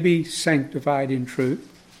also may be sanctified in truth.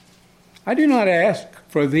 I do not ask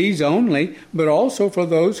for these only, but also for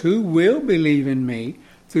those who will believe in me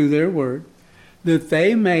through their word, that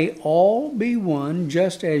they may all be one,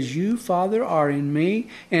 just as you, Father, are in me,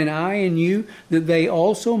 and I in you, that they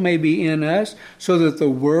also may be in us, so that the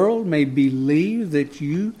world may believe that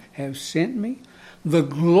you have sent me. The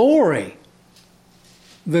glory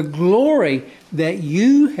that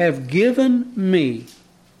you have given me,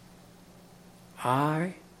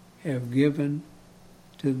 I have given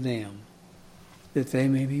to them, that they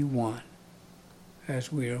may be one,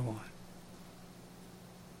 as we are one.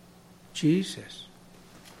 Jesus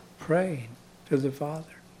praying to the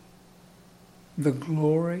Father, the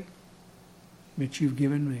glory that you've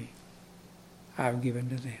given me, I've given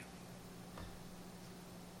to them.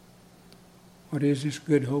 What is this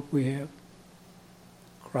good hope we have?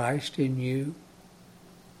 Christ in you,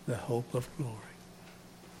 the hope of glory.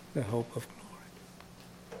 The hope of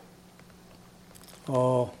glory.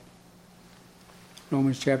 Oh,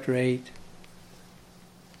 Romans chapter 8.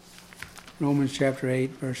 Romans chapter 8,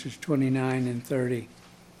 verses 29 and 30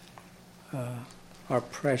 are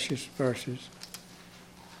precious verses.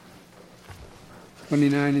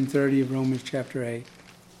 29 and 30 of Romans chapter 8.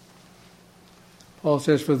 Paul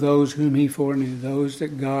says, for those whom he foreknew, those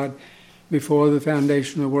that God, before the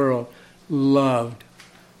foundation of the world, loved.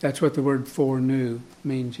 That's what the word foreknew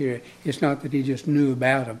means here. It's not that he just knew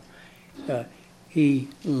about them. He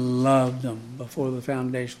loved them before the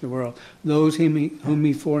foundation of the world. Those whom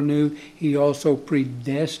he foreknew, he also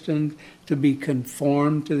predestined to be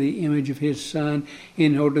conformed to the image of his Son,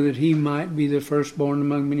 in order that he might be the firstborn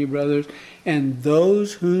among many brothers. And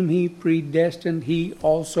those whom he predestined, he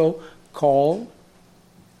also called.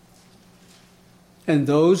 And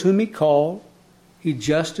those whom he called, he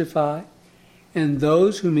justified. And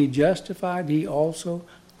those whom he justified, he also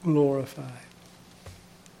glorified.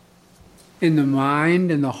 In the mind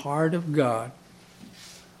and the heart of God,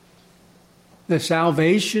 the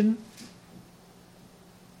salvation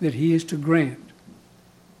that he is to grant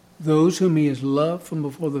those whom he has loved from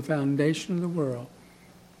before the foundation of the world,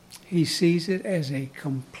 he sees it as a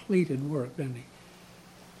completed work, doesn't he?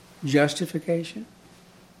 Justification,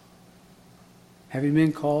 having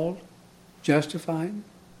been called, justifying,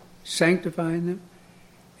 sanctifying them,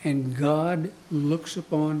 and God looks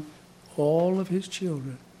upon all of his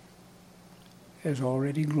children as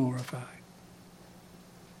already glorified.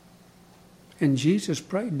 And Jesus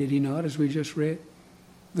prayed, did he not, as we just read?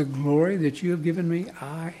 The glory that you have given me,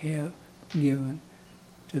 I have given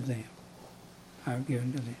to them. I have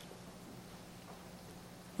given to them.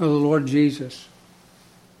 Well, the Lord Jesus,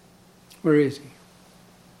 where is he?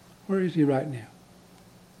 Where is he right now?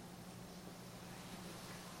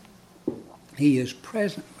 He is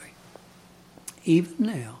presently, even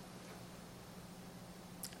now,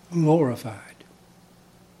 glorified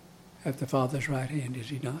at the Father's right hand, is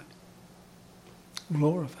he not?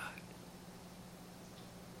 Glorified.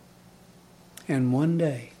 And one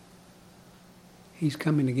day, he's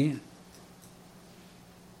coming again.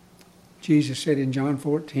 Jesus said in John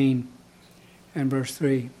 14, And verse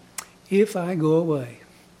 3, if I go away.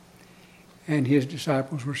 And his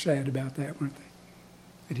disciples were sad about that, weren't they?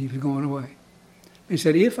 That he was going away. He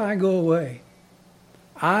said, if I go away,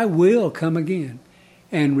 I will come again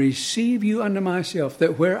and receive you unto myself,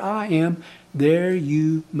 that where I am, there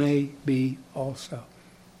you may be also.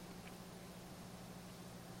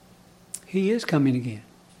 He is coming again.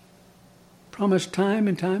 Promised time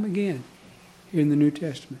and time again here in the New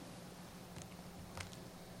Testament.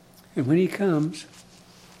 And when he comes,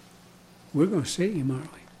 we're going to see him,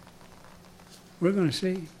 aren't we? We're going to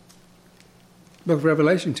see him. The book of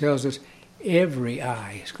Revelation tells us every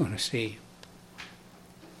eye is going to see him.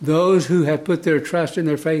 Those who have put their trust and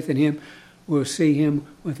their faith in him will see him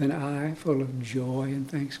with an eye full of joy and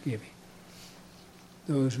thanksgiving.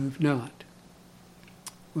 Those who have not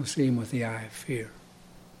will see him with the eye of fear.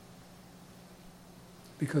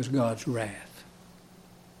 Because God's wrath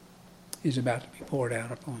is about to be poured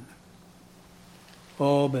out upon them.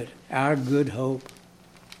 Oh, but our good hope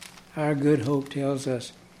tells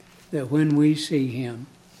us that when we see him,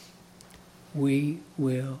 we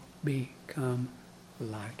will become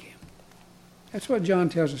like him. That's what John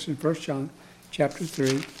tells us in 1 John chapter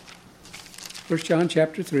 3. 1 John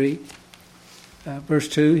chapter 3, verse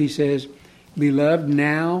 2, he says, Beloved,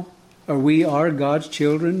 now, or we are God's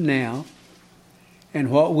children now, and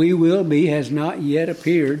what we will be has not yet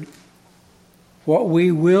appeared. What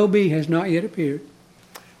we will be has not yet appeared.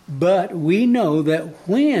 But we know that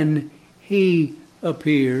when he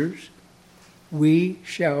appears, we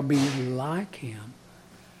shall be like him,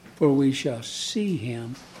 for we shall see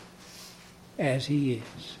him as he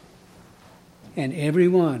is. And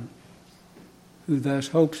everyone who thus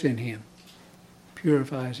hopes in him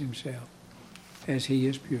purifies himself as he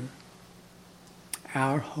is pure.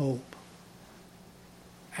 Our hope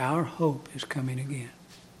is coming again.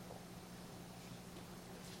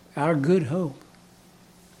 Our good hope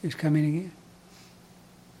is coming again.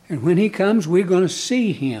 And when he comes, we're going to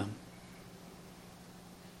see him.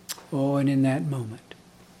 Oh, and in that moment,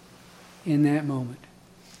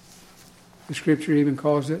 the Scripture even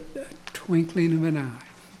calls it a twinkling of an eye.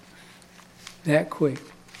 That quick.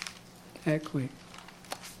 1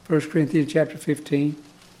 Corinthians chapter 15,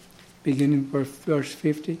 beginning verse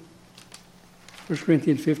 50. 1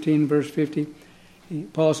 Corinthians 15, verse 50.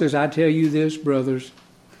 Paul says, I tell you this, brothers,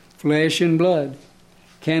 flesh and blood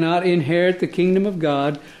cannot inherit the kingdom of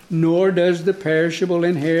God, nor does the perishable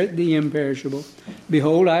inherit the imperishable.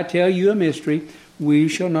 Behold, I tell you a mystery. We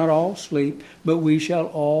shall not all sleep, but we shall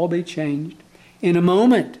all be changed. In a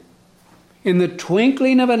moment, in the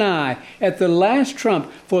twinkling of an eye, at the last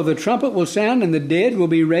trump, for the trumpet will sound, and the dead will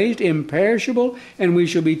be raised imperishable, and we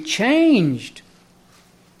shall be changed.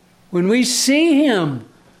 When we see him,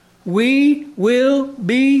 we will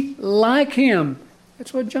be like him.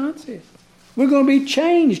 That's what John says. We're going to be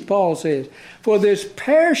changed, Paul says. For this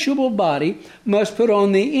perishable body must put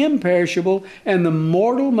on the imperishable, and the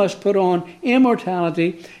mortal must put on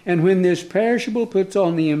immortality. And when this perishable puts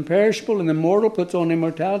on the imperishable, and the mortal puts on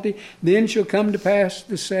immortality, then shall come to pass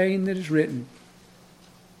the saying that is written.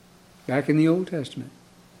 Back in the Old Testament.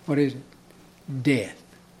 What is it? Death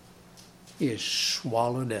is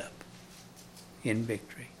swallowed up in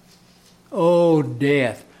victory. Oh,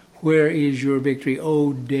 death, where is your victory?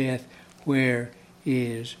 Oh, death, where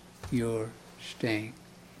is your sting?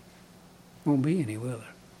 Won't be any, will there?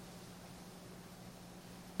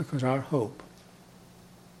 Because our hope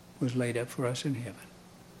was laid up for us in heaven.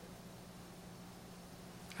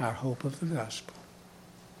 Our hope of the gospel.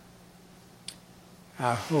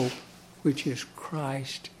 Our hope, which is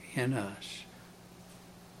Christ in us.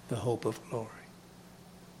 The hope of glory.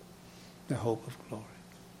 The hope of glory.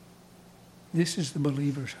 This is the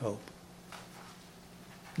believer's hope.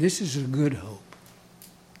 This is a good hope.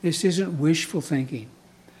 This isn't wishful thinking.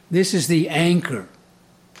 This is the anchor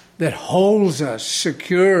that holds us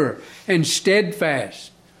secure and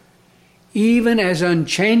steadfast, even as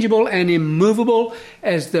unchangeable and immovable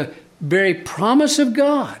as the very promise of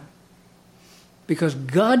God, because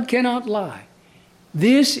God cannot lie.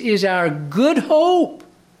 This is our good hope.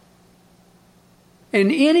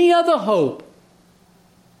 And any other hope,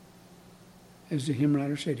 as the hymn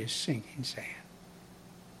writer said, is sinking sand.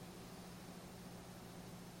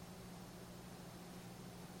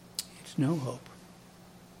 It's no hope.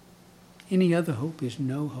 Any other hope is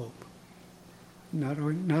no hope. Not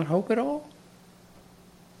hope at all.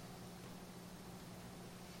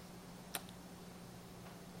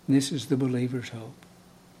 This is the believer's hope.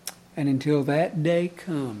 And until that day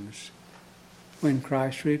comes when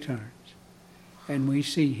Christ returns and we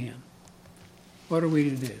see him, what are we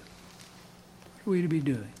to do? What are we to be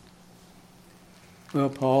doing? Well,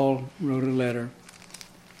 Paul wrote a letter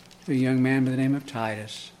to a young man by the name of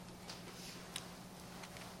Titus.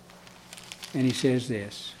 And he says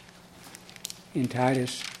this in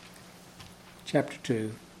Titus chapter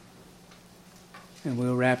 2, and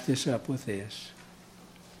we'll wrap this up with this.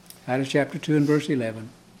 Titus chapter 2 and verse 11.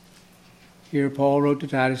 Here Paul wrote to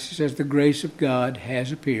Titus, he says, "The grace of God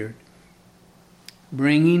has appeared,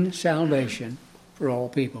 bringing salvation for all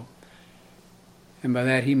people." And by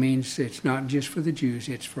that he means it's not just for the Jews,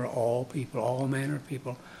 it's for all people, all manner of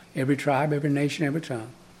people, every tribe, every nation, every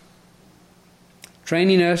tongue.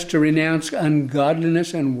 Training us to renounce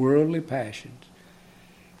ungodliness and worldly passions,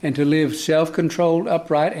 and to live self-controlled,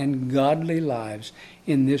 upright, and godly lives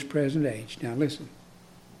in this present age. Now listen.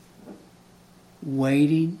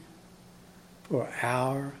 Waiting for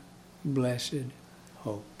our blessed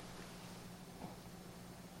hope,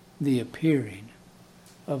 the appearing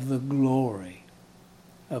of the glory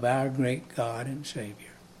of our great God and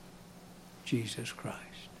Savior, Jesus Christ.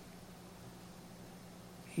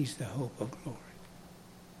 He's the hope of glory.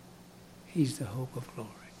 He's the hope of glory.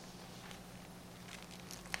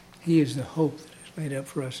 He is the hope that is laid up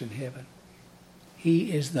for us in heaven.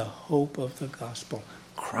 He is the hope of the gospel.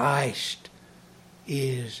 Christ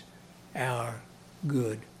is our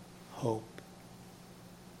good hope.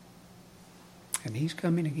 And he's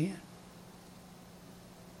coming again.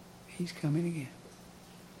 He's coming again.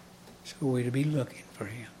 So we're to be looking for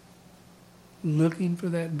him. Looking for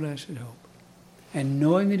that blessed hope. And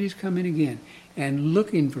knowing that he's coming again. And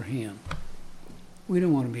looking for him. We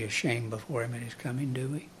don't want to be ashamed before him at his coming, do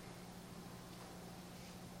we?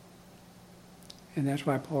 And that's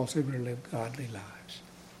why Paul said we're to live godly lives.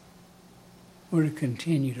 We're to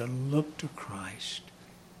continue to look to Christ.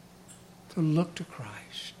 To look to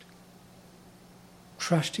Christ.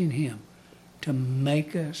 Trusting him to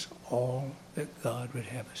make us all that God would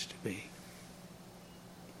have us to be.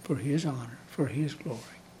 For his honor, for his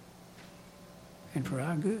glory, and for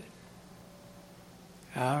our good.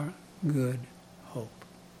 Our good hope.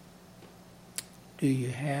 Do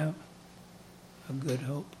you have a good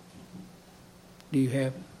hope? Do you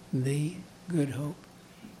have the good hope?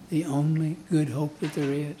 The only good hope that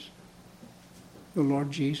there is? The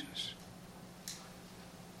Lord Jesus.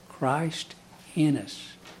 Christ in us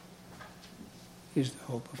is the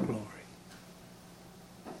hope of glory.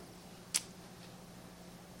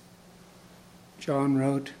 John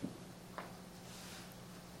wrote,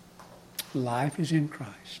 "Life is in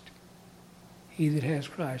Christ. He that has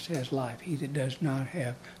Christ has life. He that does not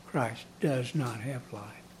have Christ does not have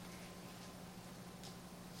life.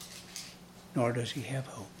 Nor does he have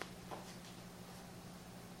hope."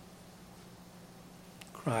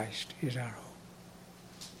 Christ is our hope.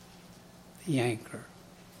 The anchor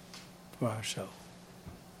for our soul.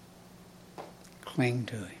 Cling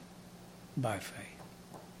to him by faith.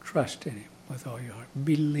 Trust in him with all your heart.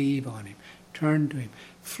 Believe on him. Turn to him.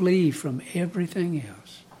 Flee from everything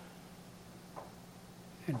else.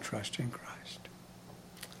 And trust in Christ.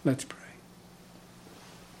 Let's pray.